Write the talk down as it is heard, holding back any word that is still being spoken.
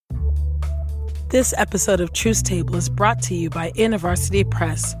This episode of Truth Table is brought to you by InterVarsity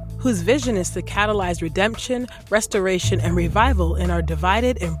Press, whose vision is to catalyze redemption, restoration, and revival in our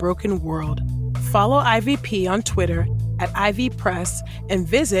divided and broken world. Follow IVP on Twitter at IVPress and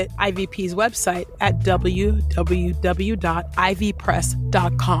visit IVP's website at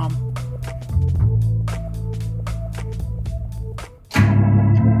www.ivpress.com.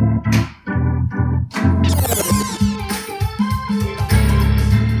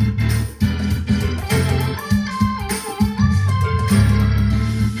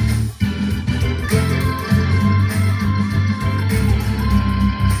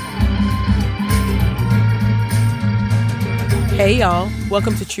 Hey y'all,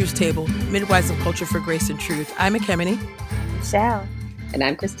 welcome to Truth Table, Midwives of Culture for Grace and Truth. I'm Ekemini. Michelle. And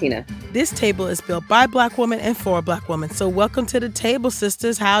I'm Christina. This table is built by Black women and for Black women. So welcome to the table,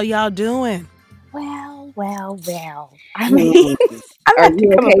 sisters. How y'all doing? Well. I mean, I'm Are going to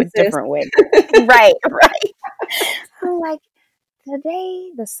you come okay, up with sis? different ways. Right. I'm like, today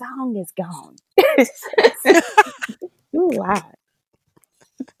the song is gone. Ooh, wow.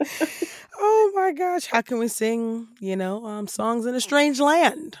 Oh my gosh, how can we sing, songs in a strange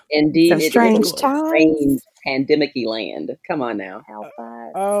land? Indeed, Some it strange is times. strange pandemic-y land. Come on now. Help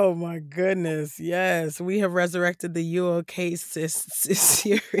us. Oh my goodness, yes. We have resurrected the You Okay Sis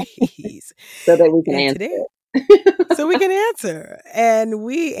series. So that we can And answer today- it. So we can answer. And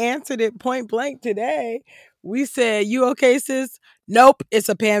we answered it point blank today. We said, you okay, sis? Nope, it's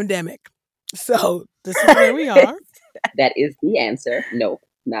a pandemic. So this is where we are. That is the answer. No,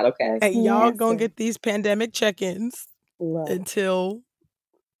 not okay. That's And the y'all gonna answer. get these pandemic check-ins Look. until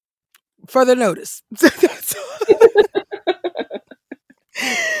further notice.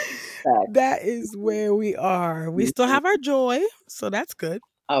 That is where we are. We still have our joy, so that's good.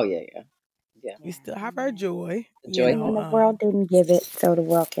 Oh, yeah. We still have our joy. The joy. And the world didn't give it, so the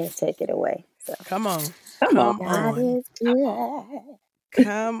world can't take it away. So Come on. God is good.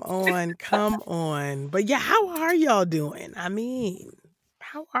 Come on. But yeah, how are y'all doing? I mean,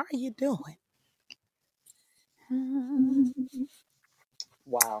 how are you doing?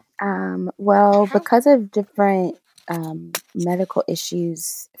 Wow. Well, because of different medical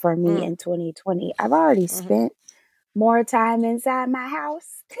issues for me in 2020, I've already spent more time inside my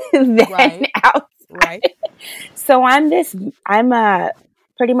house than outside. Right. So I'm a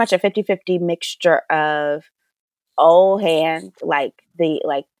pretty much a 50-50 mixture of old hand, like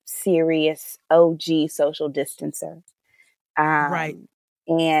serious OG social distancer. Right.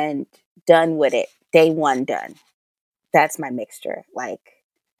 And done with it. Day one done. That's my mixture. Like,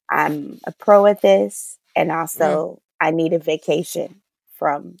 I'm a pro at this, and also I need a vacation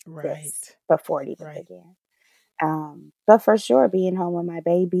from this before it even began. But for sure, being home with my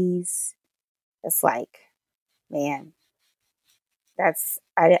babies, it's like, man, it's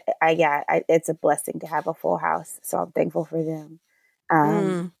a blessing to have a full house. So I'm thankful for them.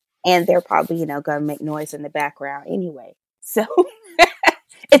 And they're probably, going to make noise in the background anyway. So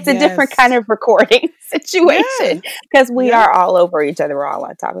it's a different kind of recording situation because we are all over each other. We're all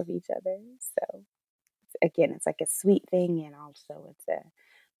on top of each other. So again, it's like a sweet thing. And also it's a,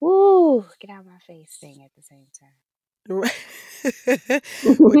 woo, get out of my face thing at the same time.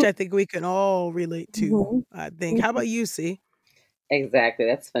 Which I think we can all relate to. I think. How about you, C? Exactly.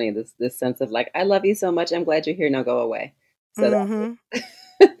 That's funny. This sense of like, I love you so much. I'm glad you're here. Now go away. So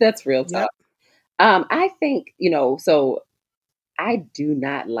that's real talk. Yep. I think, so I do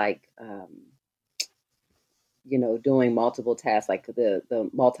not like, doing multiple tasks. Like the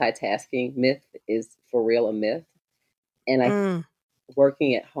multitasking myth is for real a myth. And I think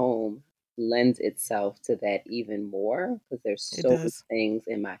working at home lends itself to that even more because there's so many things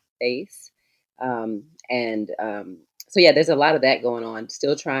in my face. So yeah, there's a lot of that going on.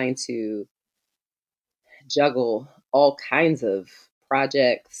 Still trying to juggle all kinds of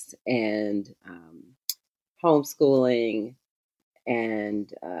projects and homeschooling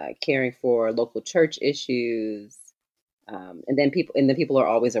and caring for local church issues. And then people are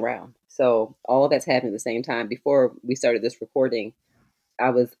always around. So all of that's happening at the same time. Before we started this recording, I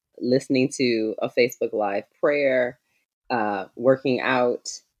was listening to a Facebook Live prayer, working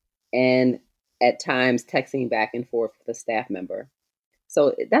out, and at times texting back and forth with a staff member.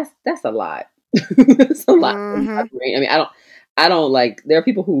 So that's a lot. It's a lot. I mean, I don't like, there are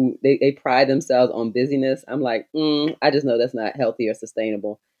people who they pride themselves on busyness. I'm like, I just know that's not healthy or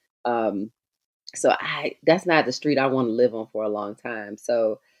sustainable. So that's not the street I want to live on for a long time.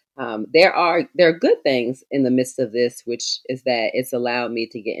 So there are good things in the midst of this, which is that it's allowed me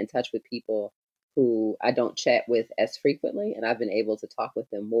to get in touch with people who I don't chat with as frequently, and I've been able to talk with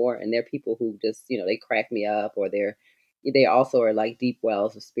them more. And they're people who just, they crack me up, or they also are like deep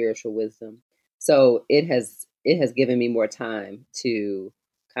wells of spiritual wisdom. So it has given me more time to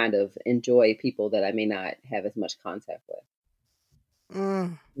kind of enjoy people that I may not have as much contact with.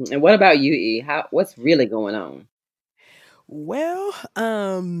 Mm. And what about you, E? What's really going on? Well,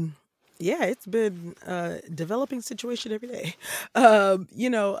 yeah, it's been a developing situation every day.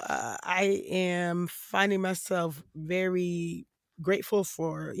 I am finding myself very grateful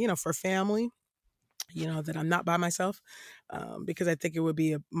for, for family, that I'm not by myself, because I think it would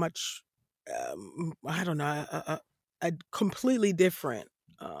be a much, I don't know, a completely different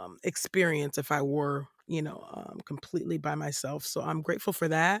experience if I were, completely by myself. So I'm grateful for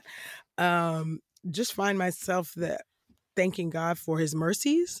that. Um, just find myself that thanking God for his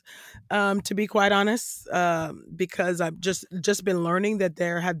mercies, to be quite honest, because I've just been learning that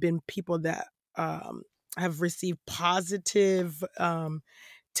there have been people that have received positive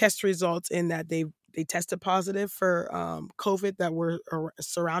test results in that they tested positive for COVID that were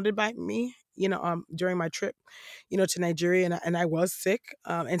surrounded by me, during my trip, to Nigeria, and I was sick,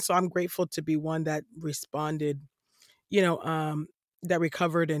 and so I'm grateful to be one that responded, you know, um, that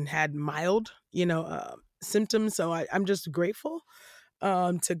recovered and had mild, symptoms. So I'm just grateful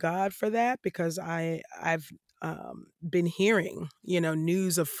to God for that because I've been hearing,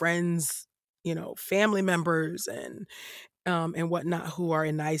 news of friends, family members and whatnot who are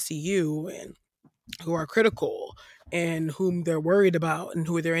in ICU and who are critical and whom they're worried about and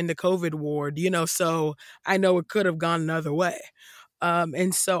who they're in the COVID ward, so I know it could have gone another way.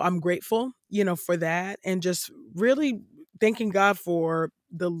 And so I'm grateful, for that and just really thanking God for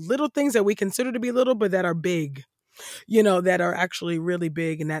the little things that we consider to be little, but that are big, that are actually really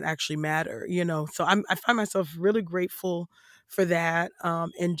big and that actually matter, So I find myself really grateful for that,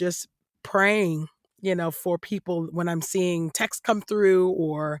 and just praying, for people when I'm seeing texts come through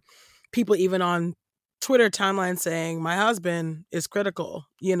or people even on Twitter timeline saying my husband is critical,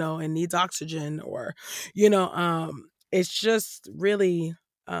 and needs oxygen or, it's just really,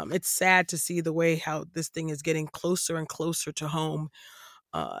 it's sad to see the way how this thing is getting closer and closer to home,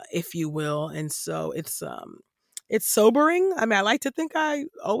 if you will. And so it's sobering. I mean, I like to think I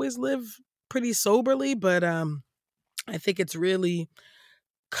always live pretty soberly, but I think it's really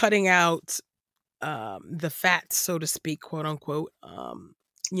cutting out the fat, so to speak, quote unquote,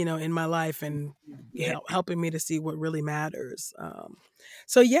 in my life and Yeah. helping me to see what really matters.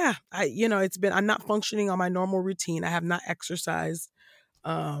 So yeah, I'm not functioning on my normal routine. I have not exercised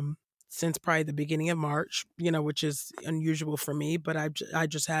um, since probably the beginning of March, which is unusual for me, but I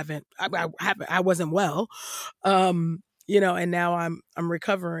just haven't, I wasn't well, and now I'm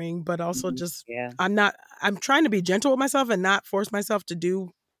recovering, but also just, Yeah. I'm trying to be gentle with myself and not force myself to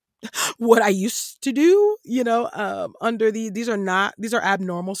do what I used to do, under these are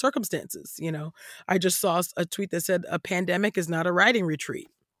abnormal circumstances, I just saw a tweet that said a pandemic is not a writing retreat.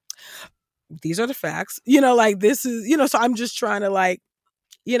 These are the facts, like this is, so I'm just trying to like,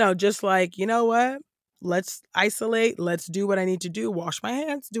 just like, what? Let's isolate. Let's do what I need to do. Wash my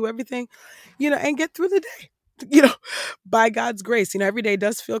hands, do everything, and get through the day, you know, by God's grace. Every day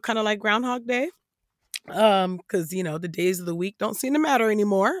does feel kind of like Groundhog Day. Because, the days of the week don't seem to matter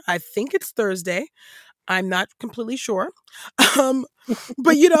anymore. I think it's Thursday. I'm not completely sure. Um,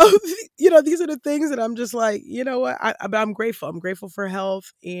 but these are the things that I'm just like, what? I'm grateful. I'm grateful for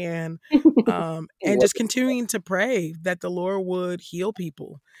health and What- just continuing to pray that the Lord would heal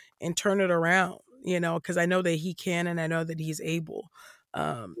people and turn it around, because I know that he can and I know that he's able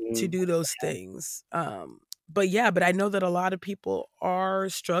to Mm. do those things. But I know that a lot of people are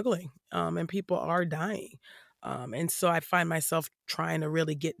struggling, and people are dying. And so I find myself trying to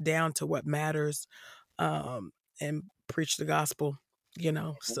really get down to what matters, um, and preach the gospel,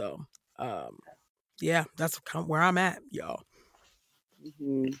 So, um, yeah, that's where I'm at, y'all.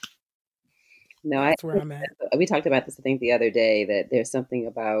 Mhm. No, That's where I'm at. we talked about this, I think, the other day that there's something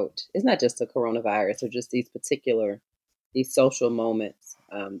about it's not just the coronavirus or just these social moments,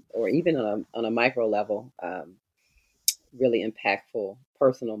 or even on a micro level, really impactful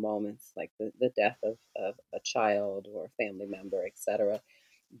personal moments like the death of a child or a family member, etc.,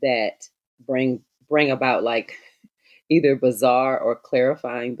 that bring about like either bizarre or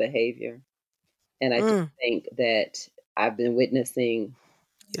clarifying behavior. And I just Mm, think that I've been witnessing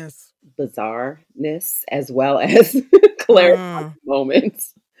yes. bizarreness as well as clarifying Mm,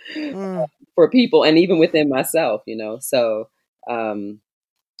 moments mm, for people and even within myself, So um,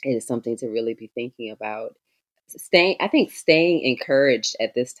 it is something to really be thinking about. I think staying encouraged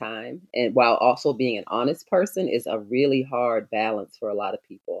at this time and while also being an honest person is a really hard balance for a lot of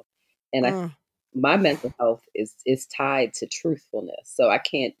people. And mm, my mental health is tied to truthfulness. So I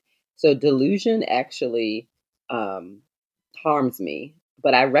can't so delusion actually um harms me,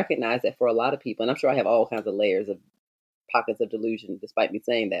 but I recognize that for a lot of people, and I'm sure I have all kinds of layers of pockets of delusion, despite me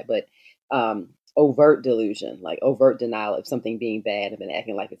saying that, but overt delusion, like overt denial of something being bad and then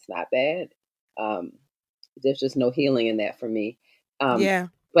acting like it's not bad. Um, there's just no healing in that for me. Um, Yeah.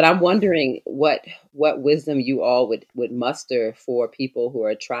 but I'm wondering what wisdom you all would muster for people who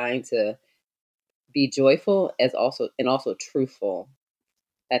are trying to be joyful as also truthful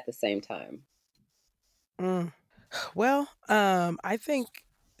at the same time. Mm. Well, I think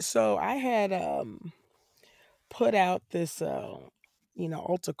so. I had put out this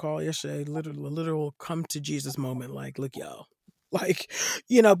altar call yesterday, literal come to Jesus moment. Like, look, y'all, like,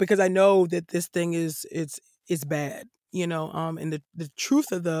 because I know that this thing is bad. And the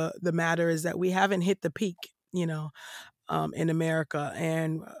truth of the matter is that we haven't hit the peak. In America,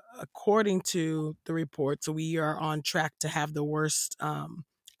 and according to the reports, we are on track to have the worst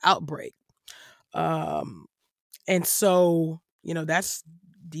outbreak. Um, and so, that's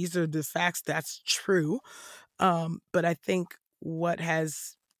these are the facts. That's true. But I think what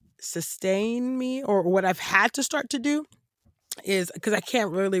has sustained me, or what I've had to start to do, is because I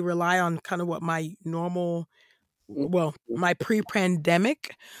can't really rely on kind of what my normal, well, my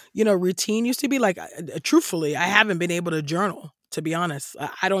pre-pandemic, routine used to be like. Truthfully, I haven't been able to journal, to be honest.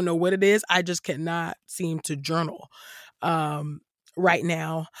 I don't know what it is. I just cannot seem to journal um right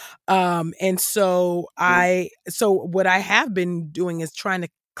now. And so what I have been doing is trying to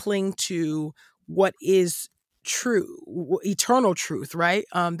cling to what is true, eternal truth, right?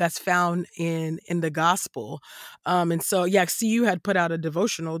 That's found in the gospel. And so, yeah, see, you had put out a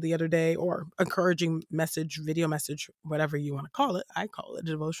devotional the other day, or encouraging message, video message, whatever you want to call it. I call it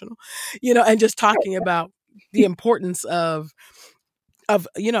a devotional, and just talking about the importance of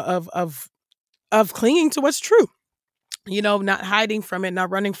clinging to what's true, not hiding from it,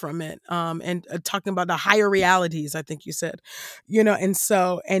 not running from it, and talking about the higher realities, I think you said, and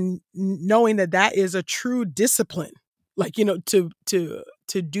so, and knowing that that is a true discipline, like, to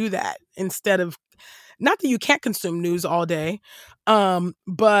do that, instead of, not that you can't consume news all day,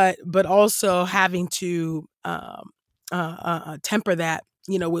 but also having to temper that,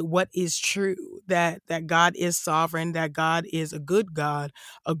 with what is true, that God is sovereign, that God is a good God,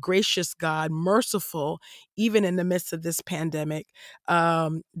 a gracious God, merciful, even in the midst of this pandemic,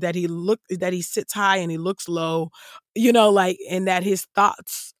 that he sits high and he looks low, like, and that his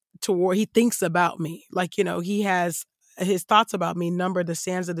thoughts toward he thinks about me, like, he has his thoughts about me number the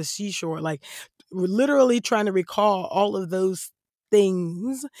sands of the seashore, like, we're literally trying to recall all of those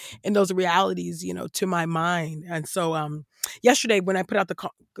things and those realities, to my mind. And so, yesterday when I put out the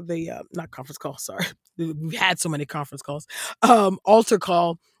not conference call, sorry, we've had so many conference calls, altar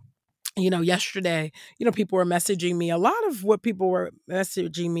call, yesterday, people were messaging me. A lot of what people were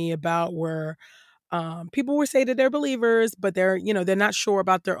messaging me about were, people would say that they're believers, but they're not sure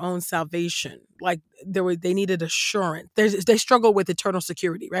about their own salvation. Like, they needed assurance. They struggle with eternal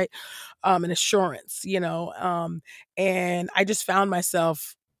security, right? And assurance, and I just found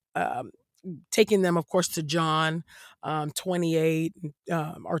myself um, taking them, of course, to John 28,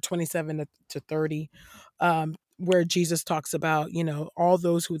 or 27 to 30, where Jesus talks about, all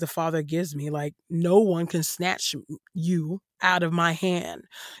those who the Father gives me, like, no one can snatch you out of my hand,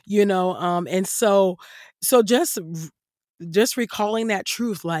 and so just recalling that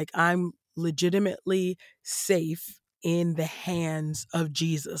truth, like, I'm legitimately safe in the hands of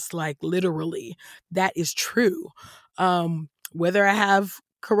Jesus, like, literally, that is true. Whether I have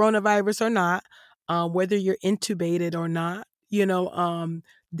coronavirus or not, whether you're intubated or not,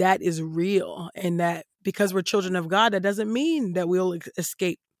 that is real. And that, because we're children of God, that doesn't mean that we'll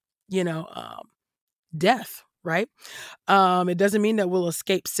escape, you know, um, death, right? It doesn't mean that we'll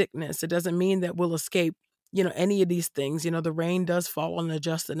escape sickness. It doesn't mean that we'll escape, any of these things. The rain does fall on the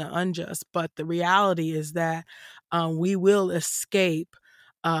just and the unjust, but the reality is that we will escape.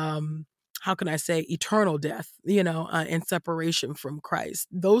 How can I say, eternal death, and separation from Christ.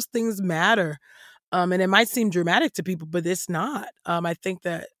 Those things matter. And it might seem dramatic to people, but it's not. I think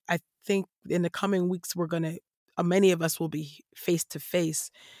in the coming weeks, many of us will be face to face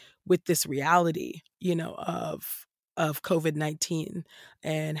with this reality, of COVID-19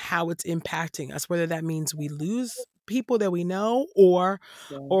 and how it's impacting us, whether that means we lose people that we know,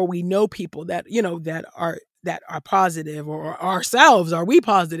 Yeah. or we know people that, that are positive, or ourselves, are we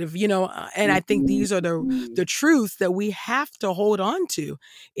positive, and I think these are the truths that we have to hold on to.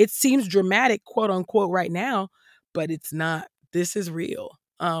 It seems dramatic, quote unquote, right now, but it's not. This is real.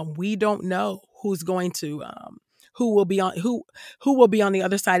 We don't know who's going to who will be on the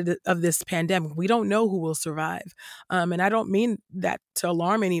other side of this pandemic. We don't know who will survive. And I don't mean that to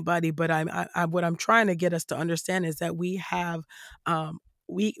alarm anybody, but what I'm trying to get us to understand is that we have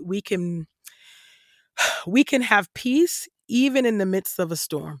we can have peace even in the midst of a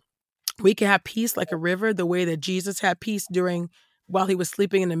storm. We can have peace like a river, the way that Jesus had peace while he was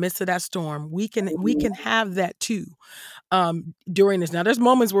sleeping in the midst of that storm. We can have that too during this. Now there's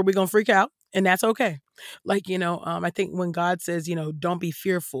moments where we're gonna freak out, and that's okay. Like, I think when God says, don't be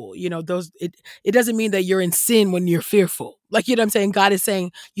fearful, it doesn't mean that you're in sin when you're fearful. Like, what I'm saying? God is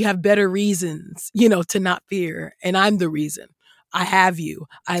saying you have better reasons, to not fear. And I'm the reason. I have you.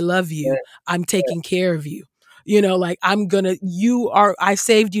 I love you. I'm taking care of you. Like I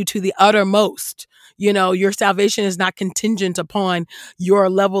saved you to the uttermost. Your salvation is not contingent upon your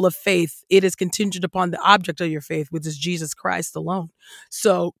level of faith. It is contingent upon the object of your faith, which is Jesus Christ alone.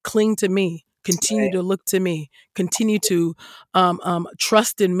 So cling to me, continue to look to me, continue to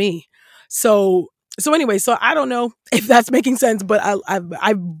trust in me. So anyway, so I don't know if that's making sense, but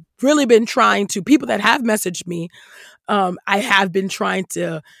I've really been trying to, people that have messaged me, I have been trying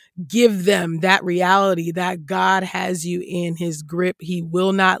to give them that reality that God has you in his grip. He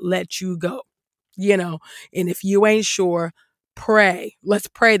will not let you go, and if you ain't sure, pray. Let's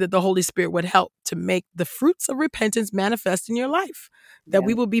pray that the Holy Spirit would help to make the fruits of repentance manifest in your life, that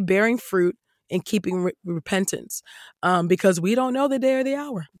we will be bearing fruit and keeping repentance, because we don't know the day or the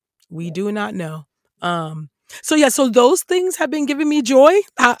hour. We do not know. So those things have been giving me joy.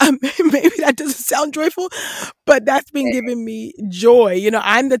 Maybe that doesn't sound joyful, but that's been giving me joy.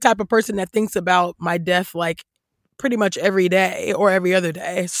 I'm the type of person that thinks about my death like pretty much every day or every other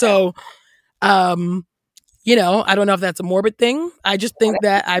day. So, I don't know if that's a morbid thing. I just think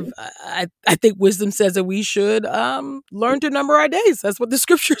that I think wisdom says that we should learn to number our days. That's what the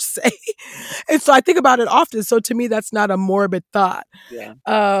scriptures say. And so I think about it often. So to me, that's not a morbid thought. Yeah.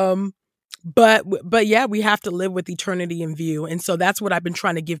 But yeah, we have to live with eternity in view. And so that's what I've been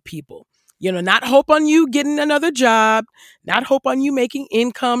trying to give people. Not hope on you getting another job, not hope on you making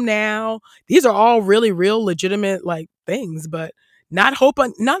income now. These are all really real legitimate like things, but not hope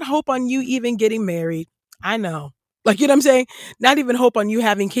on you even getting married. I know. Like, what I'm saying? Not even hope on you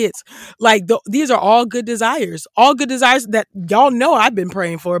having kids. Like, these are all good desires that y'all know I've been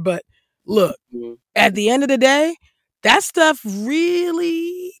praying for. But look, at the end of the day, that stuff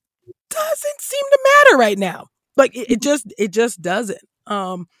really doesn't seem to matter right now. Like, it just doesn't.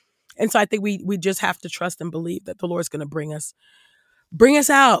 And so I think we just have to trust and believe that the Lord's going to bring us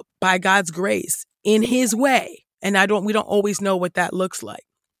out by God's grace in his way. And we don't always know what that looks like.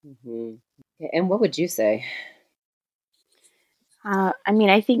 Mm-hmm. And what would you say? I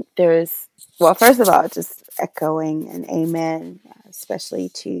think first of all, just echoing an amen, especially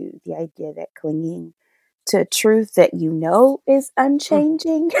to the idea that clinging to truth that is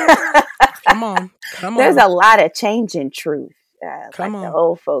unchanging. Come on. There's a lot of change in truth. The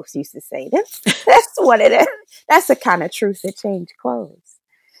old folks used to say, that's what it is. That's the kind of truth that change clothes.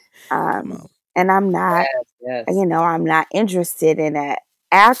 And I'm not, I'm not interested in an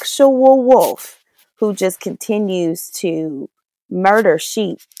actual wolf who just continues to murder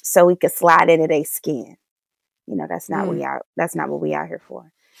sheep so he could slide into their skin. That's not what we out here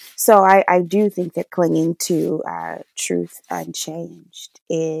for. So I do think that clinging to truth unchanged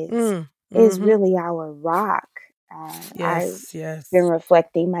is really our rock. I've been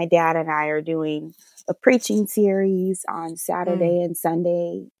reflecting. My dad and I are doing a preaching series on Saturday and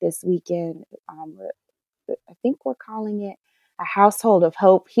Sunday this weekend. I think we're calling it a household of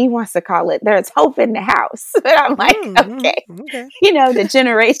hope. He wants to call it There's Hope in the House. And I'm like, okay. The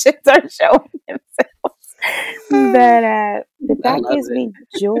generations are showing themselves. But that gives me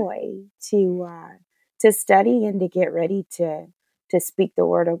joy to study and to get ready to speak the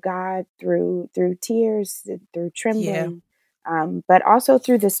word of God through tears, through trembling, but also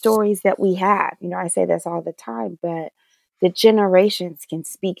through the stories that we have. I say this all the time, but the generations can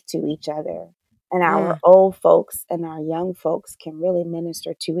speak to each other, and our old folks and our young folks can really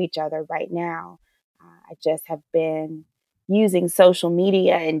minister to each other right now. I just have been using social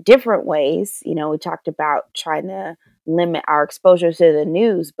media in different ways. We talked about trying to limit our exposure to the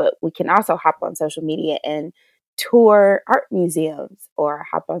news, but we can also hop on social media and tour art museums, or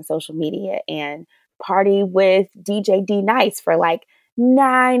hop on social media and party with DJ D Nice for like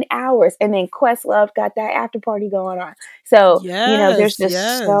 9 hours. And then Questlove got that after party going on. So, there's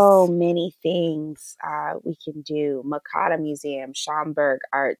just so many things we can do. Makata Museum, Schomburg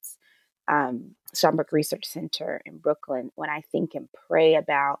Arts, Schomburg Research Center in Brooklyn. When I think and pray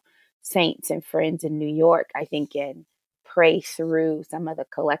about Saints and Friends in New York, I think and pray through some of the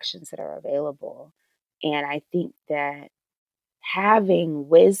collections that are available. And I think that having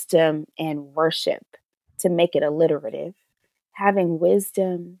wisdom and worship, to make it alliterative, having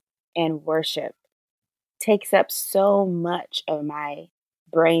wisdom and worship takes up so much of my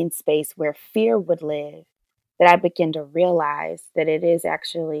brain space where fear would live, that I begin to realize that it is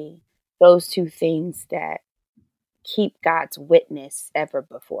actually those two things that keep God's witness ever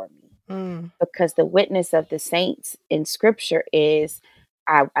before me. Because the witness of the saints in scripture is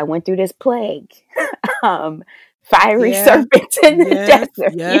I went through this plague, fiery serpents in the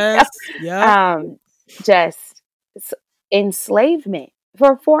desert, just enslavement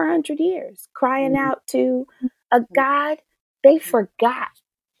for 400 years, crying out to a God they forgot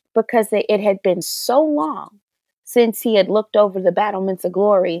because it had been so long since he had looked over the battlements of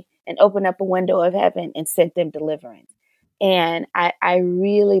glory and opened up a window of heaven and sent them deliverance. And I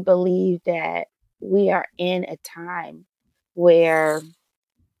really believe that we are in a time where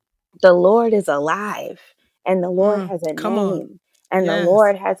the Lord is alive and the Lord has a name and the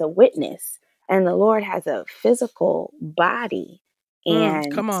Lord has a witness and the Lord has a physical body.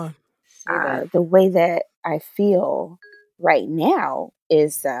 And the way that I feel right now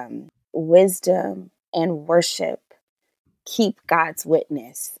is wisdom and worship keep God's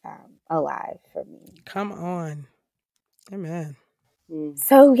witness alive for me. Come on. Amen.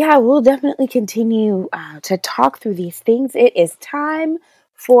 So, yeah, we'll definitely continue to talk through these things. It is time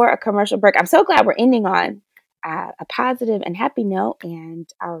for a commercial break. I'm so glad we're ending on a positive and happy note, and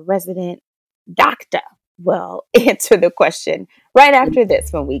our resident doctor will answer the question right after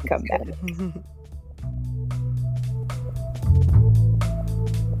this when we come back.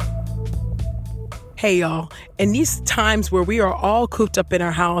 Hey, y'all. In these times where we are all cooped up in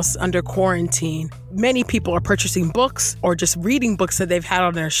our house under quarantine, many people are purchasing books or just reading books that they've had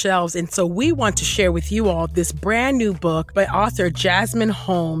on their shelves. And so we want to share with you all this brand new book by author Jasmine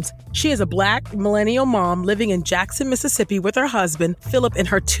Holmes. She is a Black millennial mom living in Jackson, Mississippi with her husband, Philip, and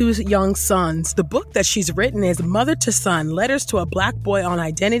her two young sons. The book that she's written is Mother to Son, Letters to a Black Boy on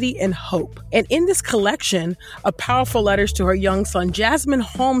Identity and Hope. And in this collection of powerful letters to her young son, Jasmine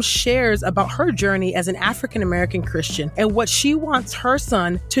Holmes shares about her journey as an African-American Christian and what she wants her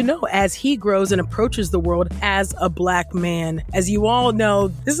son to know as he grows and approaches the world as a Black man. As you all know,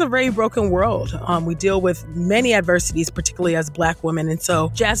 this is a very broken world. We deal with many adversities, particularly as Black women. And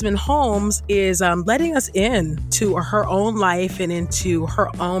so Jasmine Holmes is letting us in to her own life and into her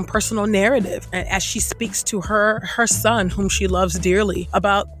own personal narrative as she speaks to her son, whom she loves dearly,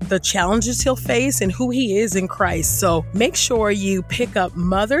 about the challenges he'll face and who he is in Christ. So make sure you pick up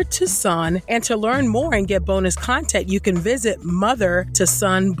Mother to Son, and to learn more and get bonus content, you can visit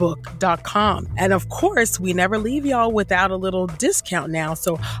mothertosonbook.com. And of course, we never leave y'all without a little discount now.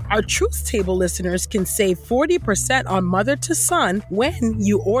 So our Truth Table listeners can save 40% on Mother to Son when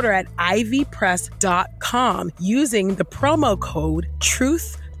you order at ivpress.com using the promo code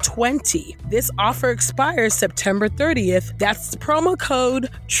TRUTH20. This offer expires September 30th. That's the promo code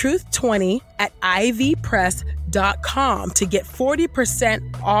TRUTH20 at ivpress.com to get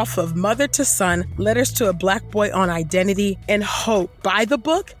 40% off of Mother to Son, Letters to a Black Boy on Identity and Hope. Buy the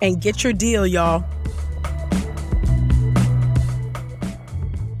book and get your deal, y'all.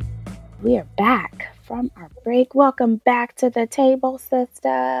 We are back from our break. Welcome back to the table,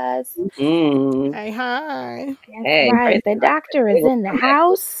 sisters. Mm-hmm. Hey, hi. That's right. The doctor is in the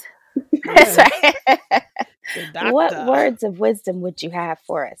house. That's right. What words of wisdom would you have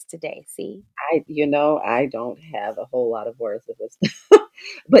for us today, C? I don't have a whole lot of words of wisdom,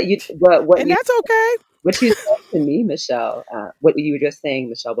 but that's okay. What you said to me, Michelle, what you were just saying,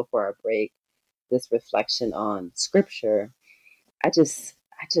 Michelle, before our break, this reflection on scripture, I just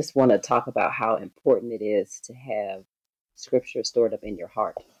want to talk about how important it is to have scripture stored up in your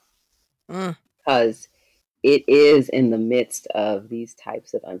heart, because it is in the midst of these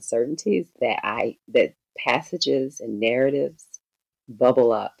types of uncertainties that passages and narratives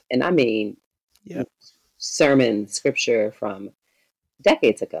bubble up. And I mean, sermon scripture from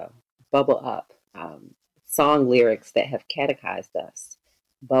decades ago bubble up. Song lyrics that have catechized us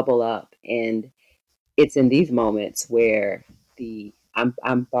bubble up. And it's in these moments where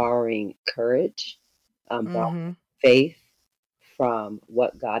I'm borrowing courage, borrowing faith from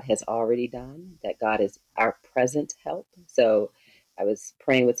what God has already done, that God is our present help. So I was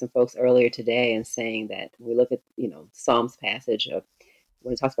praying with some folks earlier today and saying that we look at, Psalms passage of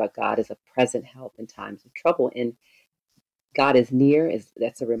when it talks about God as a present help in times of trouble, and God is near,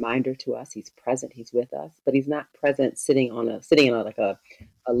 that's a reminder to us. He's present, he's with us, but he's not present sitting in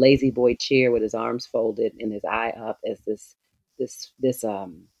a lazy boy chair with his arms folded and his eye up as this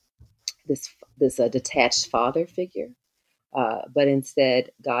detached father figure. But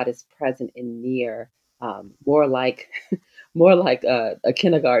instead, God is present and near, more like a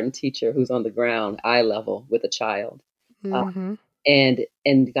kindergarten teacher who's on the ground, eye level, with a child. And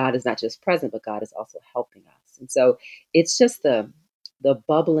God is not just present, but God is also helping us. And so it's just the the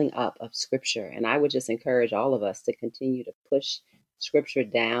bubbling up of scripture. And I would just encourage all of us to continue to push scripture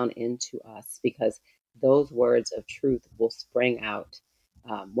down into us, because those words of truth will spring out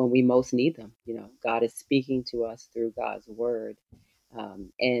when we most need them. God is speaking to us through God's word.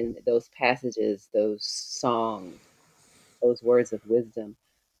 And those passages, those songs, those words of wisdom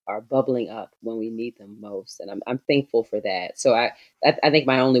are bubbling up when we need them most. And I'm thankful for that. So I think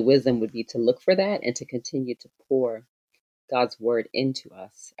my only wisdom would be to look for that and to continue to pour God's word into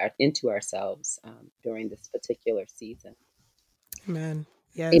us, into ourselves during this particular season. Amen.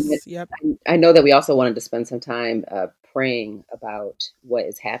 And Yes. Yep. I know that we also wanted to spend some time praying about what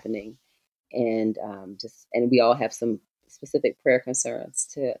is happening, and and we all have some specific prayer concerns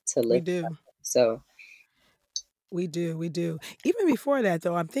to We lift do. up. So We do. We do. Even before that,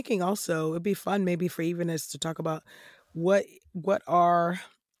 though, I'm thinking also it'd be fun maybe for even us to talk about what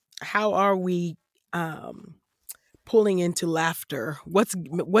how are we pulling into laughter?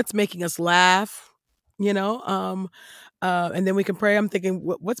 What's making us laugh? And then we can pray. I'm thinking,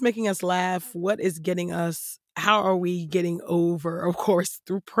 what's making us laugh? What is getting us? How are we getting over? Of course,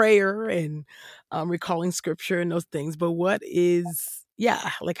 through prayer and recalling scripture and those things. But what is,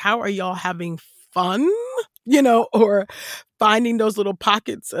 like, how are y'all having fun? Or finding those little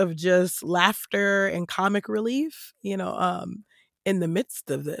pockets of just laughter and comic relief, in the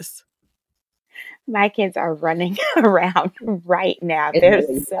midst of this. My kids are running around right now. it's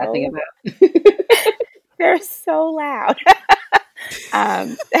what you're laughing about. They're so loud.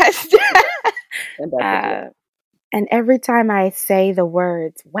 That's and every time I say the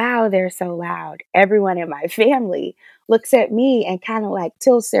words, wow, they're so loud, everyone in my family looks at me and kind of like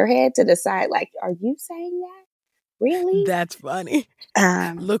tilts their head to the side, like, are you saying that? Really? That's funny.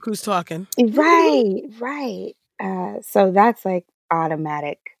 Look who's talking. Right. So that's like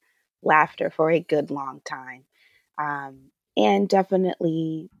automatic laughter for a good long time. And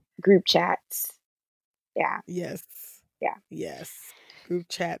definitely group chats. Yeah. Yes. Yeah. Yes. Group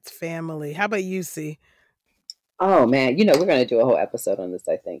chats, family. How about you, C? Oh man, we're going to do a whole episode on this,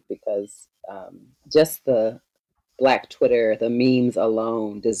 I think, because just the Black Twitter, the memes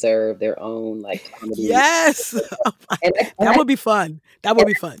alone deserve their own comedy. Yes. That would be fun. That would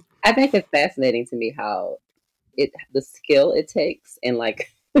be fun. I think it's fascinating to me how the skill it takes, and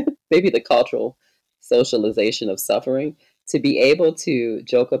maybe the cultural socialization of suffering, to be able to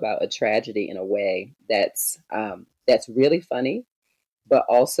joke about a tragedy in a way that's really funny, but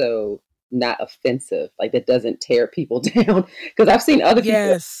also not offensive, that doesn't tear people down. Because I've seen other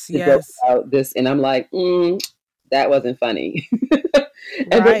people joke about this, and I'm like, that wasn't funny.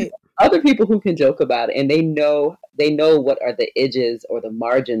 And then other people who can joke about it, and they know what are the edges or the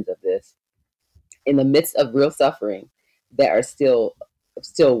margins of this in the midst of real suffering that are still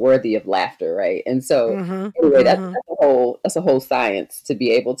worthy of laughter, right? And so anyway, that's a whole science to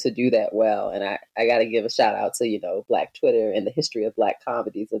be able to do that well. And I got to give a shout out to Black Twitter and the history of Black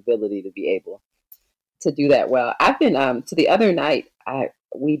comedy's ability to be able to do that well. I've been so the other night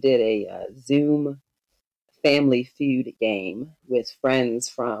we did a Zoom Family Feud game with friends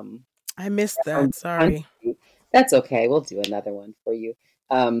from. I missed that. Sorry. That's okay. We'll do another one for you.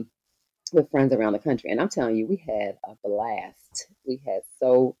 With friends around the country. And I'm telling you, we had a blast. We had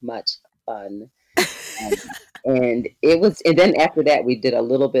so much fun. And then after that, we did a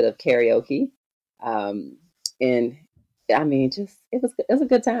little bit of karaoke. And I mean, it was a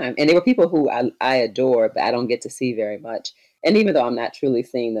good time. And there were people who I adore, but I don't get to see very much. And even though I'm not truly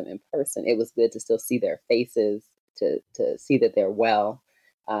seeing them in person, it was good to still see their faces, to see that they're well.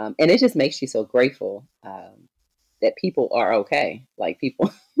 And it just makes you so grateful that people are okay.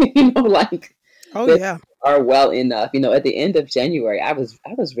 People, are well enough. At the end of January, I was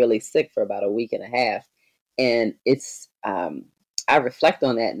really sick for about a week and a half. And it's, I reflect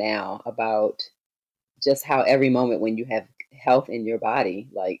on that now about just how every moment when you have health in your body,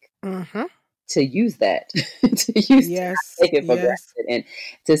 to use that, to take it for granted, and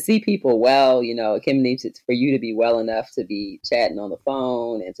to see people well, it can mean for you to be well enough to be chatting on the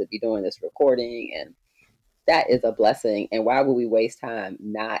phone and to be doing this recording, and that is a blessing. And why would we waste time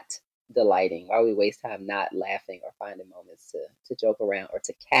not delighting? Why would we waste time not laughing or finding moments to joke around or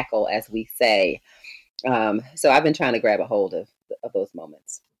to cackle, as we say? So I've been trying to grab a hold of those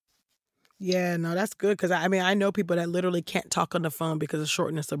moments. Yeah, no, that's good. Because I know people that literally can't talk on the phone because of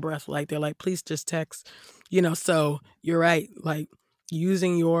shortness of breath. They're like, please just text, so you're right.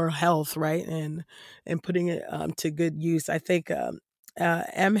 Using your health, right. And putting it to good use. I think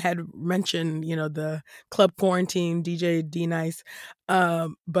M had mentioned, the club quarantine, DJ D Nice.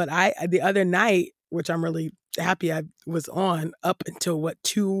 But the other night, which I'm really happy I was on up until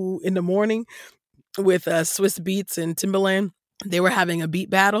 2 a.m. with Swiss Beats and Timbaland. They were having a beat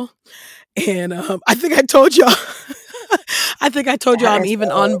battle, and I think I told y'all. I think I told y'all That is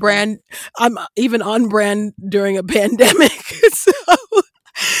hilarious. I'm even on brand during a pandemic. so,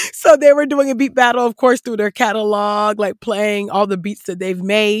 so they were doing a beat battle, of course, through their catalog, like playing all the beats that they've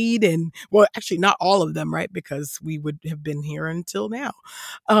made, and well, actually not all of them, right? Because we would have been here until now.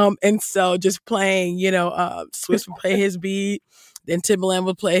 And so just playing, Swiss would play his beat, then Timbaland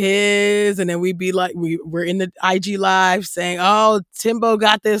would play his, and then we'd be like, we're in the IG live saying, "Oh, Timbo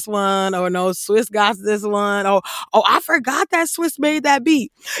got this one," or "No, Swiss got this one," "Oh, I forgot that Swiss made that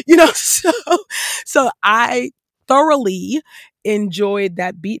beat," So I thoroughly enjoyed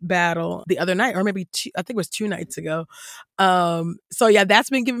that beat battle the other night, or maybe I think it was 2 nights ago. So yeah,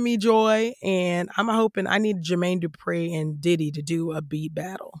 that's been giving me joy, and I'm hoping I need Jermaine Dupri and Diddy to do a beat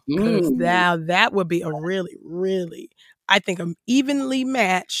battle, because Mm. that would be a really, really, I think, evenly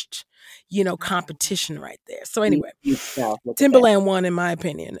matched, competition right there. So Deep, anyway, deep South. Look at that. Timberland won in my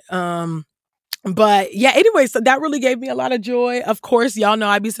opinion. But yeah, anyway, so that really gave me a lot of joy. Of course, y'all know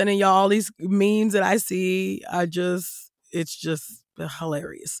I be sending y'all all these memes that I see. It's just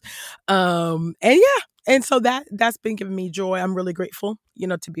hilarious. And yeah, and so that's been giving me joy. I'm really grateful,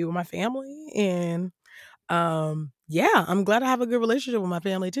 to be with my family, and yeah, I'm glad I have a good relationship with my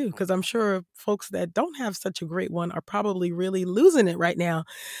family too, because I'm sure folks that don't have such a great one are probably really losing it right now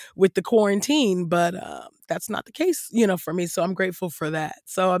with the quarantine, but that's not the case, for me. So I'm grateful for that.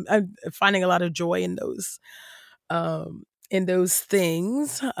 So I'm finding a lot of joy in those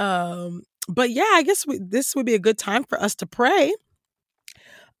things. But yeah, I guess this would be a good time for us to pray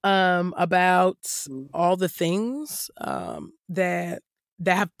about Mm. all the things that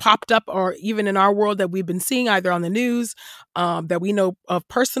have popped up, or even in our world that we've been seeing either on the news, that we know of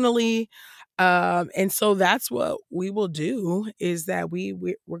personally. And so that's what we will do, is that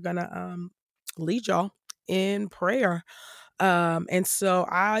we're gonna lead y'all in prayer. And so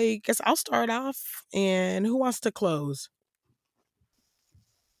I guess I'll start off, and who wants to close?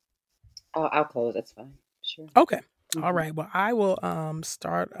 I'll close. That's fine. Sure. Okay. All Mhm. right. Well, I will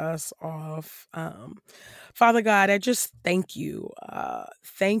start us off. Father God, I just thank you.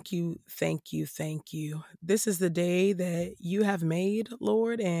 Thank you, thank you, thank you. This is the day that you have made,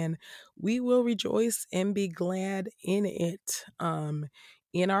 Lord, and we will rejoice and be glad in it.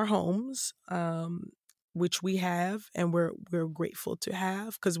 In our homes, which we have, and we're grateful to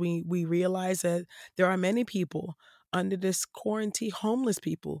have, because we realize that there are many people under this quarantine, homeless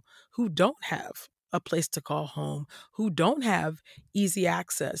people, who don't have a place to call home, who don't have easy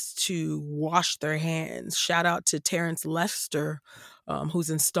access to wash their hands. Shout out to Terrence Lester, who's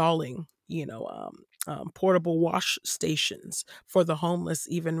installing, portable wash stations for the homeless,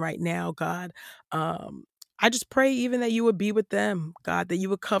 even right now, God. I just pray even that you would be with them, God, that you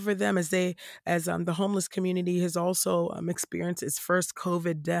would cover them as the homeless community has also experienced its first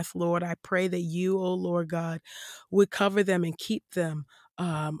COVID death, Lord. I pray that you, oh Lord God, would cover them and keep them.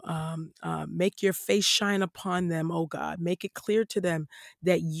 Make your face shine upon them, oh God. Make it clear to them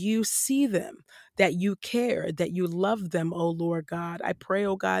that you see them, that you care, that you love them, oh Lord God. I pray,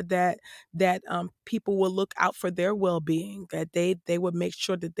 oh God, that people will look out for their well-being, that they would make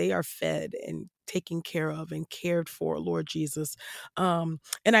sure that they are fed and taken care of and cared for, Lord Jesus. And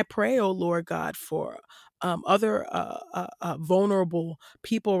I pray, oh Lord God, for other vulnerable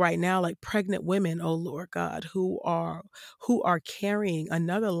people right now, like pregnant women, oh Lord God, who are carrying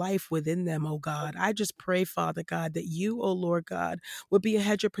another life within them, oh God. I just pray, Father God, that you, oh Lord God, would be a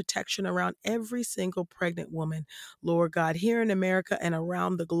hedge of protection around every single pregnant woman, Lord God, here in America and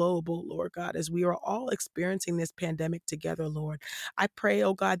around the globe, oh Lord God, as we are all experiencing this pandemic together, Lord. I pray,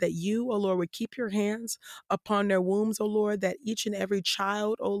 oh God, that you, oh Lord, would keep your hands upon their wombs, oh Lord, that each and every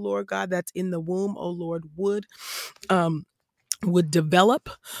child, oh Lord God, that's in the womb, oh Lord, um would develop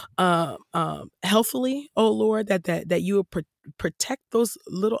healthily, oh Lord, that you would protect those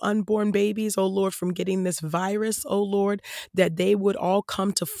little unborn babies, oh Lord, from getting this virus, oh Lord, that they would all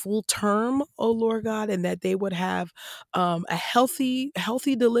come to full term, oh Lord God, and that they would have a healthy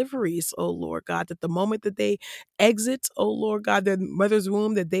deliveries, oh Lord God, that the moment that they exit, oh Lord God, their mother's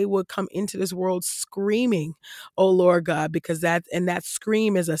womb, that they would come into this world screaming, oh Lord God, because that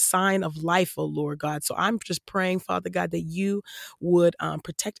scream is a sign of life, oh Lord God. So I'm just praying, Father God, that you would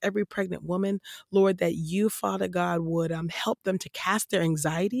protect every pregnant woman, Lord, that you, Father God, would help help them to cast their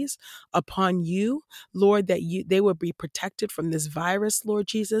anxieties upon you, Lord, that they would be protected from this virus, Lord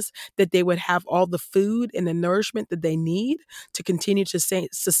Jesus, that they would have all the food and the nourishment that they need to continue to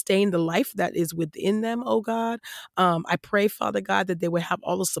sustain the life that is within them, oh God. I pray, Father God, that they would have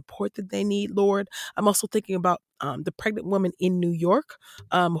all the support that they need, Lord. I'm also thinking about the pregnant woman in New York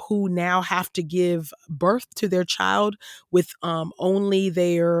who now have to give birth to their child with only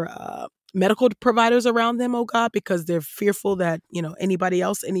their medical providers around them, oh God, because they're fearful that, anybody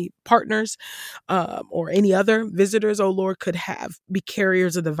else, any partners or any other visitors, oh Lord, could be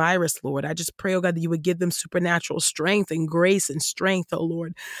carriers of the virus, Lord. I just pray, oh God, that you would give them supernatural strength and grace and strength, oh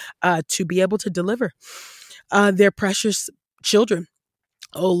Lord, to be able to deliver their precious children,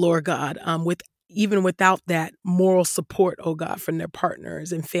 oh Lord God, with even without that moral support, oh God, from their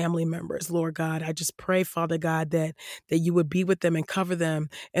partners and family members, Lord God. I just pray, Father God, that you would be with them and cover them.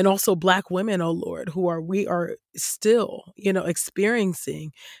 And also Black women, oh Lord, we are still,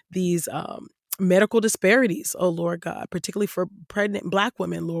 experiencing these medical disparities, oh Lord God, particularly for pregnant Black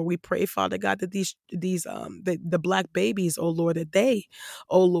women, Lord. We pray, Father God, that the Black babies, oh Lord, that they,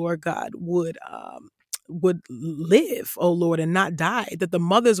 oh Lord God, would live, oh Lord, and not die, that the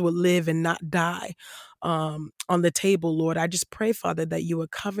mothers would live and not die on the table, Lord. I just pray, Father, that you would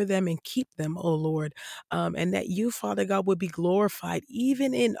cover them and keep them, oh Lord, and that you, Father God, would be glorified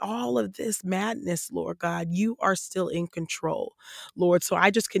even in all of this madness, Lord God. You are still in control, Lord. So I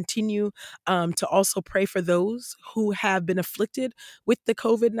just continue to also pray for those who have been afflicted with the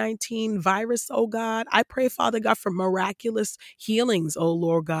COVID-19 virus, oh God. I pray, Father God, for miraculous healings, oh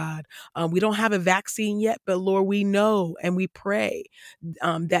Lord God. We don't have a vaccine yet, but Lord, we know and we pray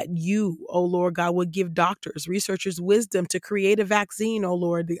that you, oh Lord God, will give doctors, researchers wisdom to create a vaccine, oh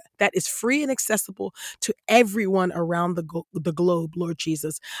Lord, that is free and accessible to everyone around the globe, Lord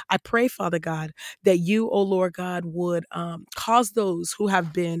Jesus. I pray, Father God, that you, oh Lord God, would cause those who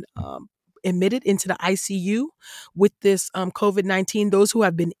have been admitted into the ICU with this COVID-19, those who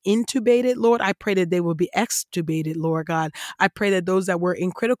have been intubated, Lord, I pray that they will be extubated, Lord God. I pray that those that were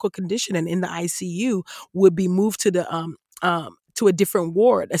in critical condition and in the ICU would be moved to a different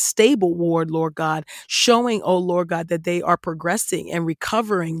ward, a stable ward, Lord God, showing, oh Lord God, that they are progressing and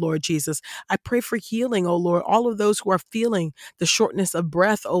recovering, Lord Jesus. I pray for healing, oh Lord, all of those who are feeling the shortness of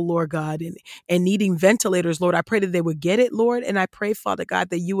breath, oh Lord God, and needing ventilators, Lord. I pray that they would get it, Lord. And I pray, Father God,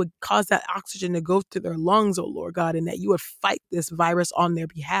 that you would cause that oxygen to go through their lungs, oh Lord God, and that you would fight this virus on their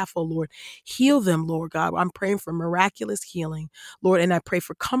behalf, oh Lord. Heal them, Lord God. I'm praying for miraculous healing, Lord. And I pray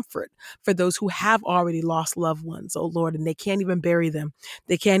for comfort for those who have already lost loved ones, oh Lord, and they can't even bury them.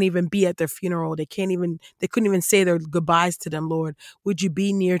 They can't even be at their funeral. They couldn't even say their goodbyes to them, Lord. Would you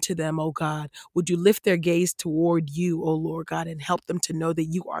be near to them, oh God? Would you lift their gaze toward you, oh Lord God, and help them to know that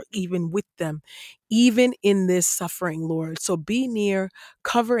you are even with them, even in this suffering, Lord. So be near,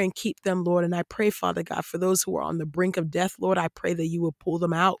 cover and keep them, Lord. And I pray, Father God, for those who are on the brink of death, Lord, I pray that you will pull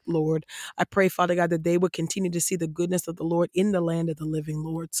them out, Lord. I pray, Father God, that they would continue to see the goodness of the Lord in the land of the living,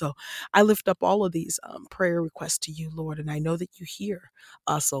 Lord. So I lift up all of these prayer requests to you, Lord, and I know that you hear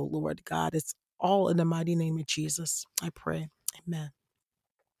us, oh Lord God. It's all in the mighty name of Jesus. I pray. Amen.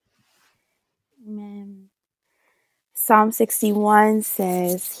 Amen. Psalm 61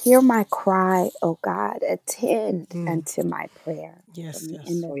 says, "Hear my cry, O God, attend unto my prayer. Yes, From the yes.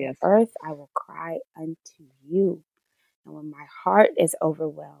 end of Oh, the yes. earth I will cry unto you. And when my heart is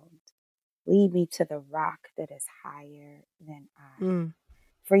overwhelmed, lead me to the rock that is higher than I.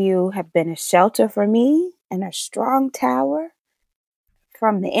 For you have been a shelter for me and a strong tower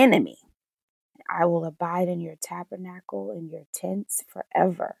from the enemy. I will abide in your tabernacle, in your tents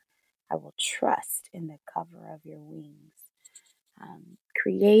forever. I will trust in the cover of your wings."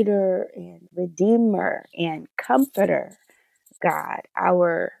 Creator and Redeemer and Comforter, God,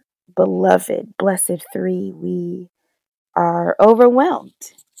 our beloved, blessed three, we are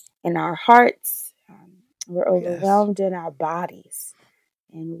overwhelmed in our hearts. We're overwhelmed in our bodies.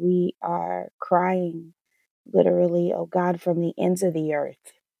 And we are crying literally, oh God, from the ends of the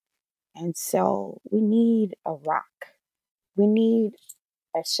earth. And so we need a rock. We need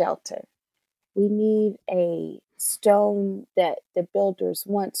a shelter. We need a stone that the builders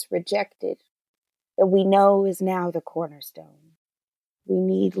once rejected, that we know is now the cornerstone. We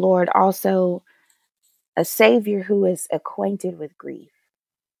need, Lord, also a Savior who is acquainted with grief.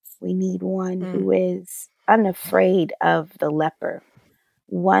 We need one who is unafraid of the leper,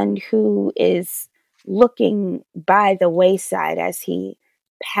 one who is looking by the wayside as he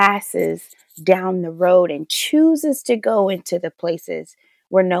passes down the road and chooses to go into the places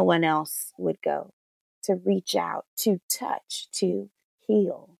where no one else would go, to reach out, to touch, to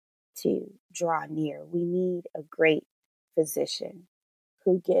heal, to draw near. We need a great physician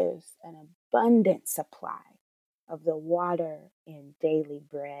who gives an abundant supply of the water and daily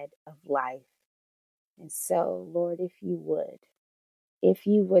bread of life. And so, Lord, if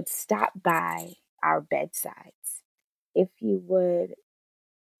you would stop by our bedsides, if you would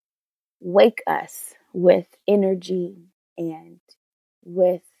wake us with energy and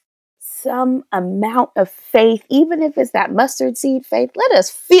with some amount of faith, even if it's that mustard seed faith, let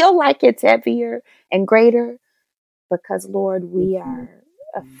us feel like it's heavier and greater because, Lord, we are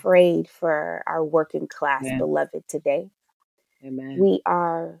afraid for our working class Amen. beloved today. Amen. We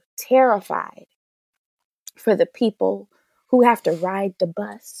are terrified for the people who have to ride the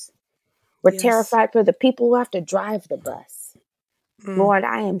bus. We're Yes. terrified for the people who have to drive the bus. Lord,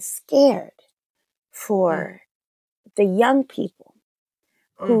 I am scared for the young people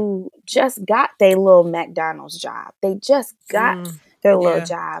who just got their little McDonald's job. They just got their little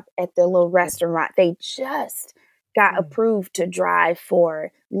job at their little restaurant. They just got approved to drive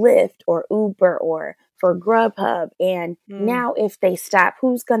for Lyft or Uber or for Grubhub. And now if they stop,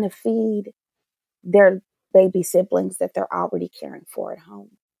 who's going to feed their baby siblings that they're already caring for at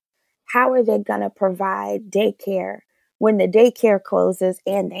home? How are they going to provide daycare when the daycare closes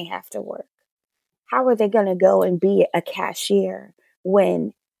and they have to work? How are they going to go and be a cashier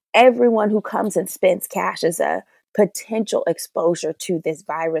when everyone who comes and spends cash is a potential exposure to this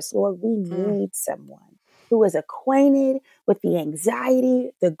virus? Lord, we need someone who is acquainted with the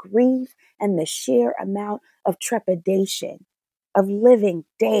anxiety, the grief, and the sheer amount of trepidation of living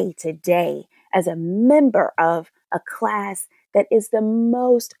day to day as a member of a class that is the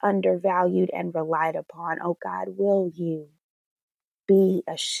most undervalued and relied upon. Oh God, will you be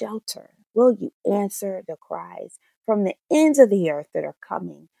a shelter? Will you answer the cries from the ends of the earth that are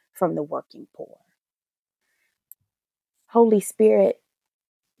coming from the working poor? Holy Spirit,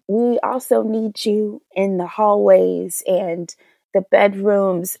 we also need you in the hallways and the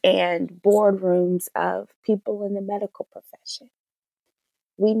bedrooms and boardrooms of people in the medical profession.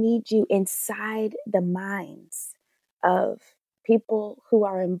 We need you inside the minds of people who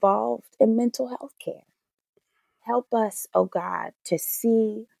are involved in mental health care. Help us, oh God, to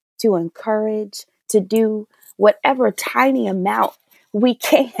see, to encourage, to do whatever tiny amount we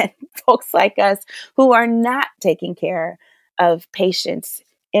can. Folks like us who are not taking care of patients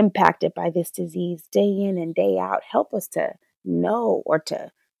impacted by this disease day in and day out, help us to know or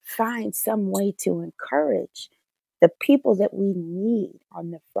to find some way to encourage the people that we need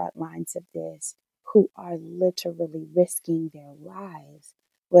on the front lines of this, who are literally risking their lives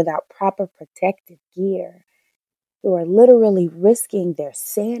without proper protective gear, who are literally risking their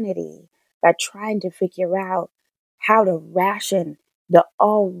sanity by trying to figure out how to ration the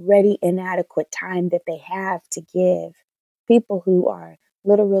already inadequate time that they have to give. People who are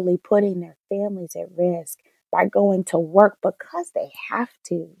literally putting their families at risk by going to work because they have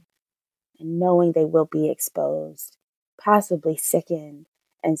to and knowing they will be exposed, possibly sickened,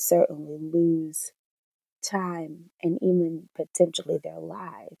 and certainly lose time and even potentially their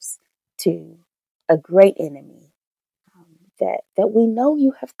lives to a great enemy that we know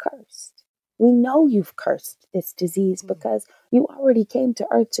you have cursed. We know you've cursed this disease because you already came to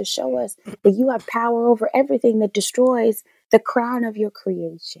earth to show us that you have power over everything that destroys the crown of your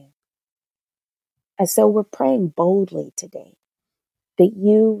creation. And so we're praying boldly today that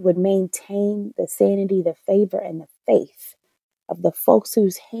you would maintain the sanity, the favor, and the faith of the folks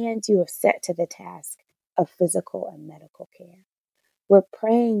whose hands you have set to the task of physical and medical care. We're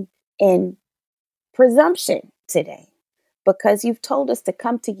praying in presumption today because you've told us to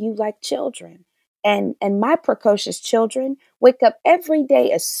come to you like children. And my precocious children wake up every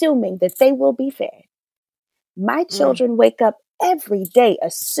day assuming that they will be fed. My children wake up every day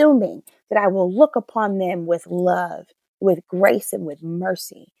assuming that I will look upon them with love, with grace, and with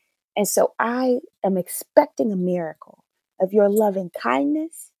mercy. And so I am expecting a miracle of your loving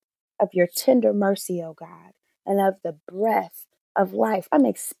kindness, of your tender mercy, oh God, and of the breath of life. I'm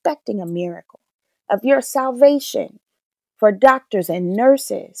expecting a miracle of your salvation for doctors and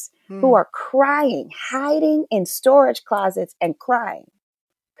nurses who are crying, hiding in storage closets and crying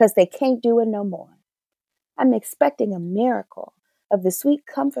because they can't do it no more. I'm expecting a miracle of the sweet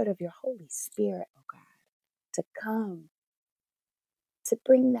comfort of your Holy Spirit, oh God, to come, to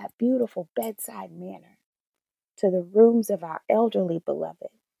bring that beautiful bedside manner to the rooms of our elderly beloved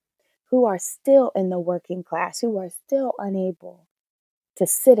who are still in the working class, who are still unable to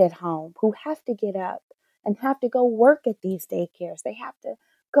sit at home, who have to get up and have to go work at these daycares. They have to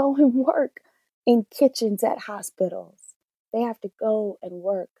go and work in kitchens at hospitals. They have to go and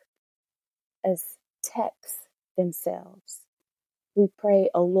work as techs themselves. We pray,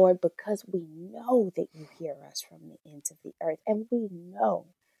 oh Lord, because we know that you hear us from the ends of the earth, and we know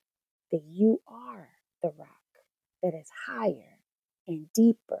that you are the rock that is higher and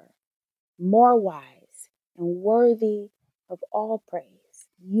deeper, more wise, and worthy of all praise.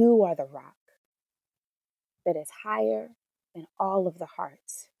 You are the rock that is higher than all of the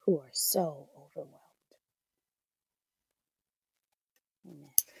hearts who are so overwhelmed. Amen.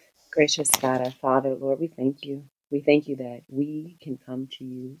 Gracious God, our Father, Lord, we thank you. We thank you that we can come to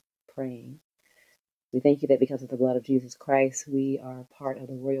you praying. We thank you that because of the blood of Jesus Christ, we are part of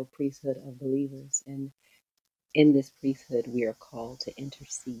the royal priesthood of believers. And in this priesthood, we are called to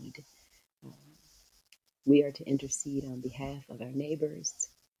intercede. Um, we are to intercede on behalf of our neighbors.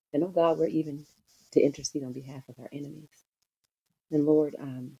 And oh God, we're even to intercede on behalf of our enemies. And Lord,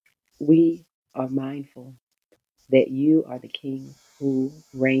 we are mindful that you are the King who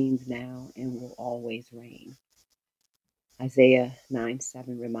reigns now and will always reign. Isaiah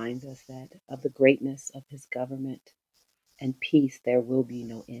 9:7 reminds us that of the greatness of his government and peace there will be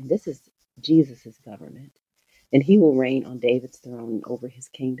no end. This is Jesus' government, and he will reign on David's throne and over his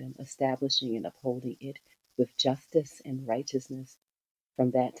kingdom, establishing and upholding it with justice and righteousness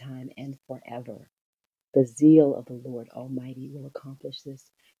from that time and forever. The zeal of the Lord Almighty will accomplish this.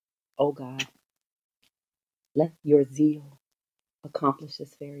 Oh God, let your zeal accomplish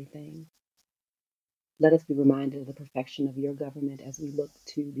this very thing. Let us be reminded of the perfection of your government as we look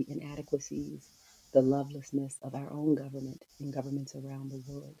to the inadequacies, the lovelessness of our own government and governments around the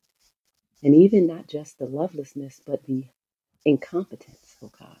world. And even not just the lovelessness, but the incompetence,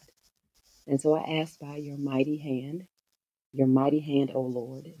 oh God. And so I ask by your mighty hand, O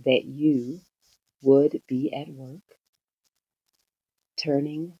Lord, that you would be at work,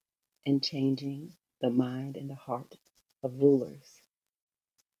 turning and changing the mind and the heart of rulers.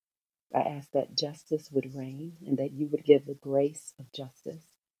 I ask that justice would reign and that you would give the grace of justice,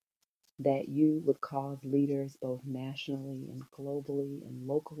 that you would cause leaders both nationally and globally and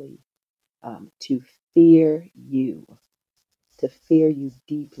locally to fear you, to fear you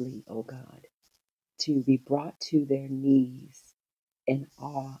deeply, oh God, to be brought to their knees in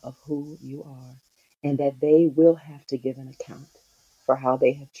awe of who you are, and that they will have to give an account for how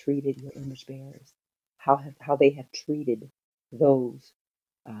they have treated your image bearers, how they have treated those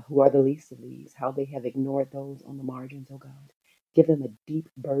who are the least of these, how they have ignored those on the margins, oh God. Give them a deep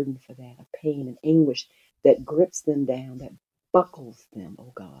burden for that, a pain and anguish that grips them down, that buckles them,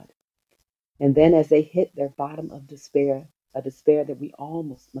 oh God. And then as they hit their bottom of despair, a despair that we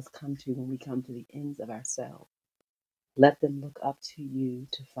almost must come to when we come to the ends of ourselves, let them look up to you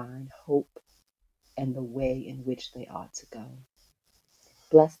to find hope and the way in which they ought to go.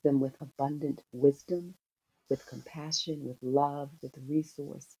 Bless them with abundant wisdom, with compassion, with love, with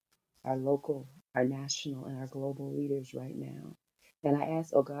resource, our local, our national, and our global leaders right now. And I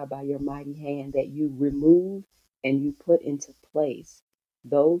ask, oh God, by your mighty hand, that you remove and you put into place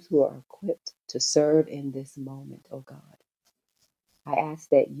those who are equipped to serve in this moment, oh God. I ask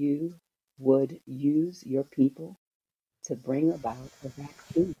that you would use your people to bring about a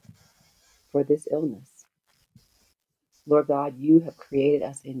vaccine for this illness. Lord God, you have created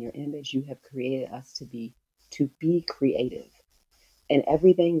us in your image. You have created us to be creative. And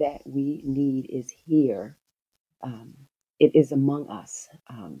everything that we need is here. Um, it is among us.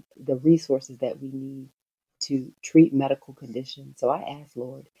 The resources that we need to treat medical conditions. So I ask,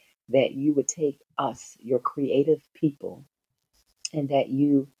 Lord, that you would take us, your creative people, and that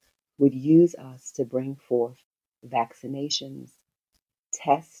you would use us to bring forth vaccinations,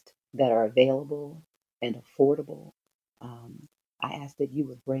 tests that are available and affordable. Um, I ask that you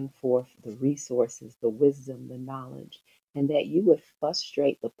would bring forth the resources, the wisdom, the knowledge, and that you would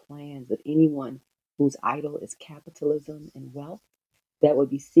frustrate the plans of anyone whose idol is capitalism and wealth, that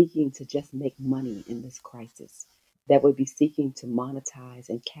would be seeking to just make money in this crisis, that would be seeking to monetize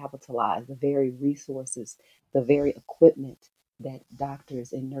and capitalize the very resources, the very equipment that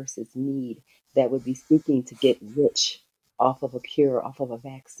doctors and nurses need, that would be seeking to get rich off of a cure, off of a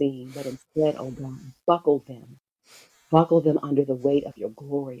vaccine, but instead, oh God, buckle them under the weight of your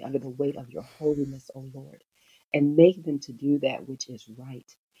glory, under the weight of your holiness, O Lord, and make them to do that which is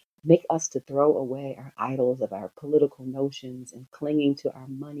right. Make us to throw away our idols of our political notions and clinging to our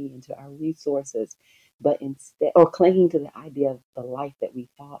money and to our resources, but instead, or clinging to the idea of the life that we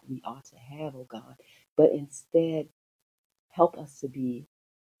thought we ought to have, oh God, but instead help us to be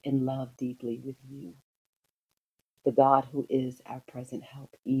in love deeply with you, the God who is our present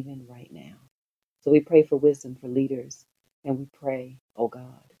help, even right now. So we pray for wisdom for leaders, and we pray, oh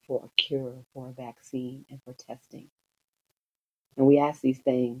God, for a cure, for a vaccine, and for testing. And we ask these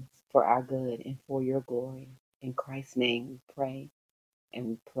things for our good and for your glory. In Christ's name we pray. and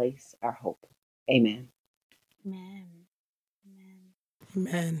we place our hope. Amen. Amen.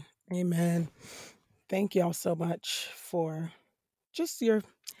 Amen. Amen. Thank y'all so much for just your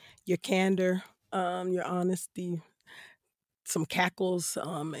candor, your honesty, some cackles,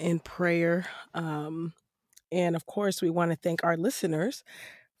 and prayer. And of course, we want to thank our listeners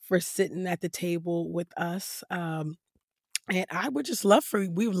for sitting at the table with us. And I would just we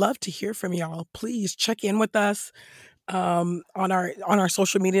would love to hear from y'all. Please check in with us on our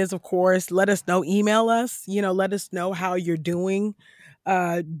social medias, of course. Let us know, email us, let us know how you're doing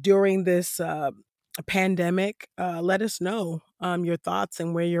during this pandemic. Let us know your thoughts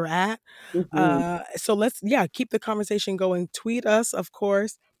and where you're at. So let's keep the conversation going. Tweet us, of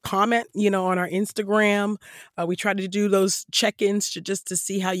course. Comment, on our Instagram. We try to do those check-ins just to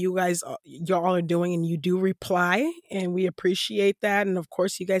see how y'all are doing, and you do reply, and we appreciate that. And of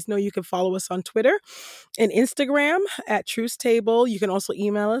course, you guys know you can follow us on Twitter and Instagram at Truth Table. You can also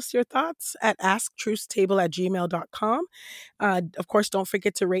email us your thoughts at asktruthstable@gmail.com. Of course, don't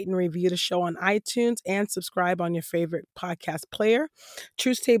forget to rate and review the show on iTunes and subscribe on your favorite podcast player.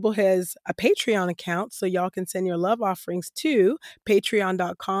 Truth Table has a Patreon account, so y'all can send your love offerings to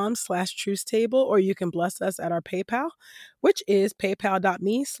patreon.com/truthstable, or you can bless us at our PayPal, which is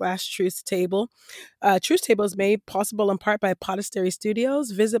paypal.me/truthstable. Truth Table is made possible in part by Podastery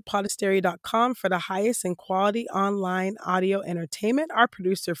Studios. Visit podastery.com for the highest in quality online audio entertainment. Our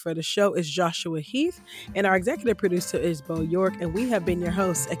producer for the show is Joshua Heath, and our executive producer is Bo York, and we have been your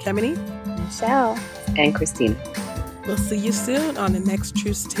hosts, Ekemini, Michelle, and Christina. We'll see you soon on the next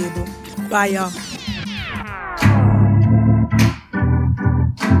Truth Table. Bye, y'all.